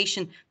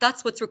 qualification,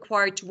 that's what's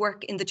required to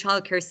work in the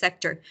childcare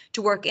sector,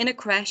 to work in a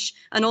creche.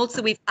 And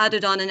also we've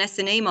added on an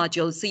SNA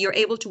module. So you're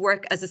able to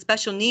work as a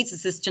special needs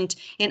assistant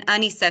in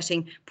any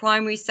setting,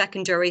 primary,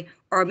 secondary,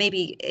 or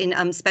maybe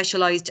in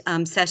specialised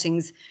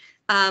settings.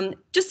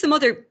 Just some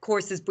other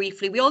courses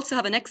briefly. We also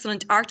have an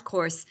excellent art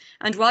course,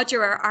 and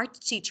Roger, our art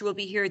teacher, will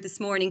be here this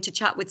morning to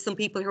chat with some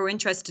people who are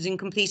interested in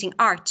completing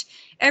art.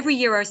 Every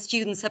year our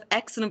students have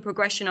excellent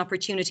progression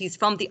opportunities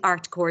from the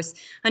art course,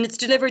 and it's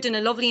delivered in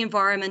a lovely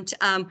environment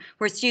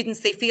where students,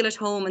 they feel at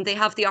home and they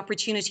have the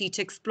opportunity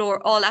to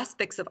explore all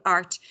aspects of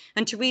art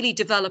and to really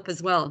develop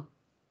as well.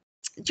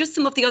 Just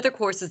some of the other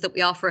courses that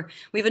we offer.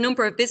 We have a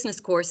number of business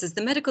courses.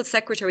 The medical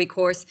secretary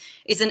course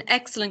is an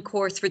excellent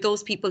course for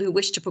those people who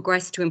wish to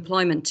progress to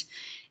employment.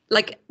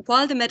 Like,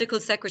 while the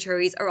medical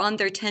secretaries are on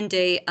their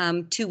 10-day,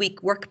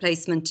 2-week work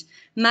placement,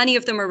 many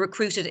of them are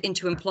recruited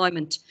into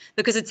employment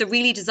because it's a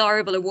really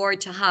desirable award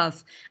to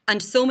have.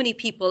 And so many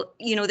people,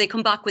 they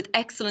come back with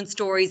excellent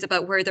stories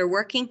about where they're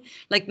working.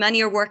 Like,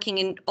 many are working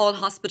in all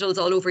hospitals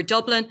all over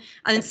Dublin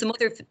and in some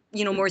other,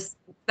 more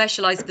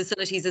specialised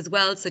facilities as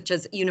well, such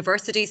as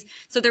universities.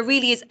 So there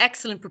really is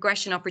excellent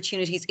progression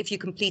opportunities if you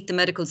complete the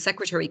medical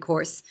secretary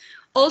course.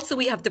 Also,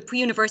 we have the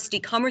pre-university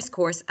commerce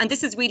course, and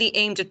this is really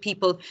aimed at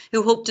people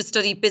who hope to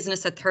study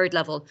business at third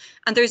level.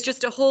 And there's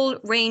just a whole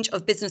range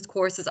of business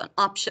courses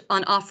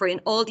on offer in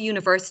all the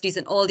universities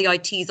and all the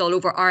ITs all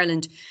over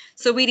Ireland.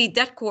 So really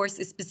that course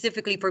is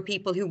specifically for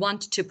people who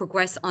want to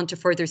progress onto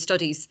further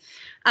studies.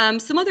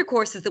 Some other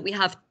courses that we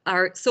have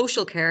are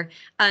social care,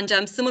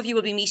 and some of you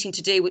will be meeting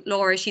today with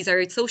Laura. She's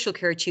our social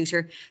care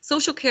tutor.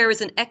 Social care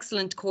is an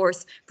excellent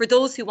course for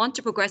those who want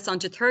to progress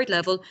onto third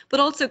level,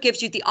 but also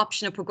gives you the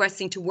option of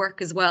progressing to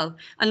work as well.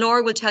 And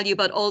Laura will tell you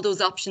about all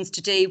those options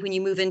today when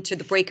you move into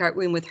the breakout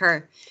room with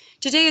her.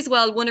 Today as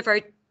well, one of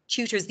our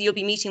tutors that you'll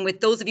be meeting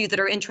with, those of you that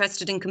are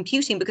interested in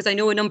computing, because I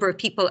know a number of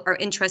people are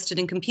interested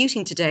in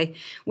computing today.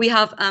 We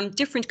have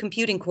different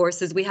computing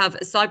courses. We have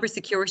a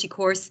cybersecurity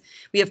course,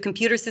 we have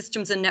computer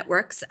systems and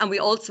networks, and we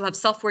also have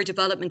software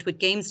development with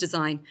games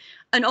design.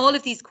 And all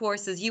of these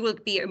courses, you will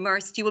be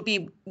immersed, you will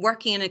be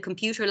working in a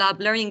computer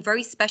lab, learning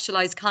very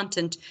specialised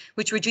content,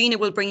 which Regina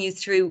will bring you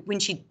through when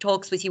she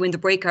talks with you in the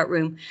breakout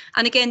room.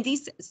 And again,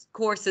 these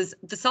courses,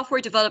 the software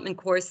development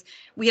course,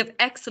 we have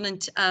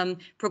excellent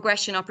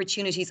progression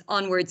opportunities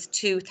onwards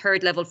to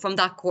third level from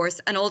that course,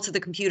 and also the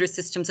computer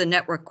systems and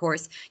network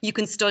course. You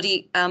can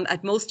study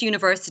at most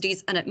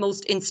universities and at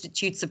most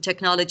institutes of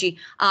technology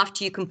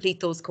after you complete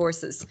those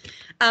courses.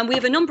 We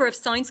have a number of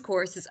science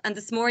courses, and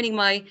this morning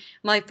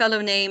my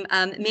fellow name,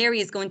 Mary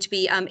is going to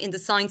be in the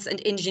science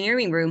and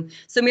engineering room.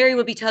 So Mary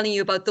will be telling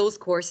you about those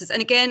courses.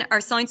 And again,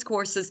 our science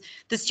courses,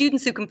 the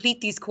students who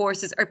complete these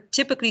courses are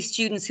typically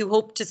students who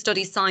hope to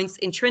study science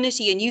in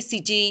Trinity, in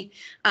UCD,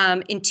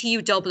 in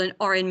TU Dublin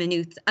or in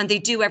Maynooth. And they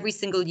do every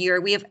single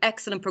year. We have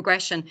excellent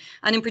progression.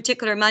 And in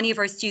particular, many of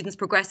our students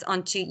progress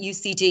onto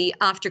UCD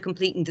after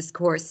completing this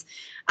course.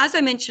 As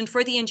I mentioned,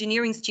 for the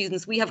engineering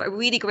students, we have a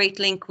really great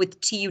link with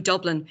TU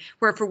Dublin,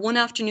 where for one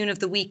afternoon of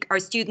the week, our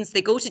students,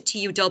 they go to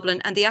TU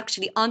Dublin and they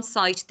actually on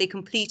site, they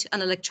complete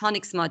an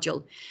electronics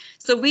module.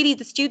 So really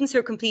the students who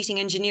are completing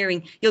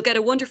engineering, you'll get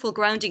a wonderful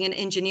grounding in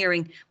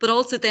engineering, but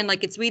also then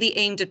like it's really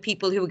aimed at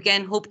people who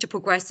again hope to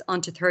progress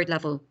onto third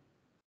level.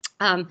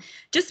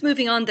 Just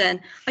moving on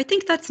then, I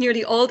think that's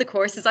nearly all the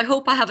courses. I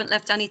hope I haven't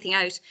left anything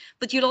out,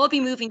 but you'll all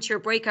be moving to your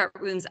breakout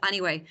rooms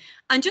anyway.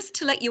 And just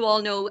to let you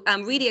all know,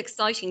 really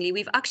excitingly,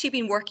 we've actually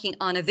been working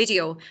on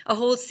a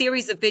whole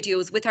series of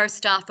videos with our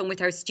staff and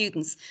with our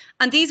students.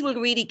 And these will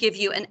really give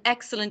you an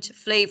excellent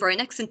flavour,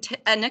 an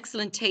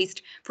excellent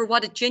taste for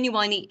what it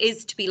genuinely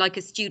is to be like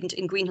a student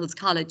in Greenhills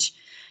College.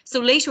 So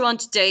later on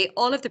today,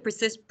 all of the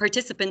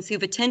participants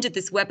who've attended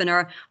this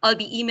webinar, I'll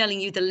be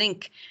emailing you the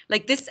link.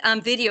 Like this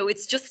video,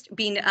 it's just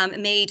been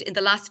made in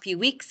the last few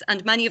weeks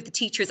and many of the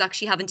teachers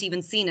actually haven't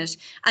even seen it.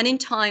 And in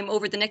time,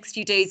 over the next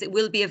few days, it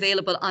will be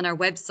available on our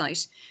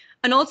website.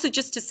 And also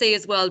just to say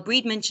as well,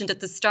 Breed mentioned at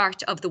the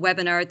start of the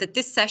webinar that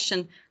this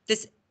session,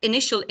 this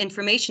initial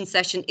information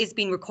session is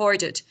being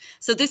recorded.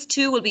 So this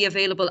too will be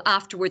available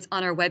afterwards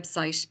on our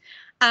website.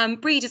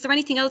 Breed, is there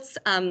anything else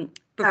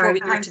before we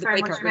move to the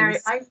breakout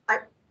rooms? Mary,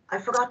 I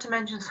forgot to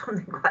mention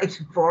something quite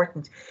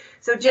important.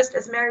 So just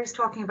as Mary's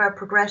talking about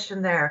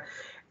progression there,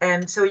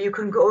 so you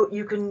can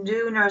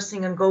do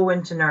nursing and go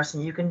into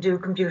nursing, you can do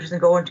computers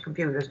and go into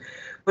computers,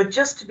 but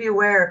just to be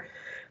aware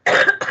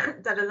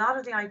that a lot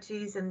of the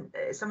ITs and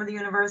some of the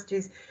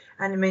universities,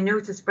 and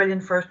Maynooth is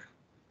brilliant for it,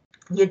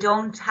 you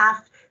don't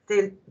have,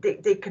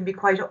 they can be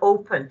quite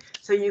open,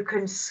 so you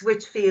can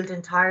switch field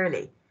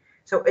entirely.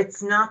 So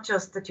it's not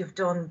just that you've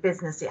done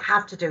business, you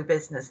have to do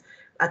business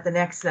at the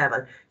next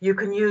level. You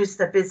can use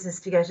the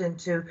business to get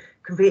into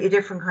completely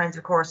different kinds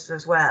of courses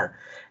as well.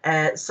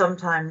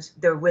 Sometimes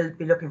they will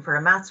be looking for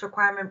a maths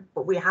requirement,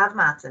 but we have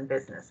maths in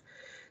business.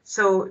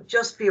 So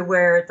just be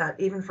aware that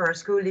even for our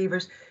school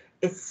leavers,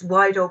 it's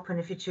wide open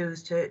if you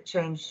choose to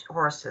change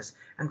horses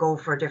and go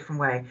for a different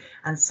way.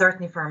 And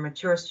certainly for our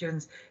mature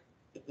students,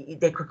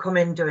 they could come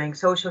in doing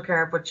social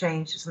care, but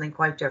change to something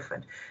quite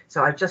different.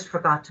 So I just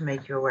forgot to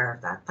make you aware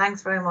of that.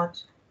 Thanks very much.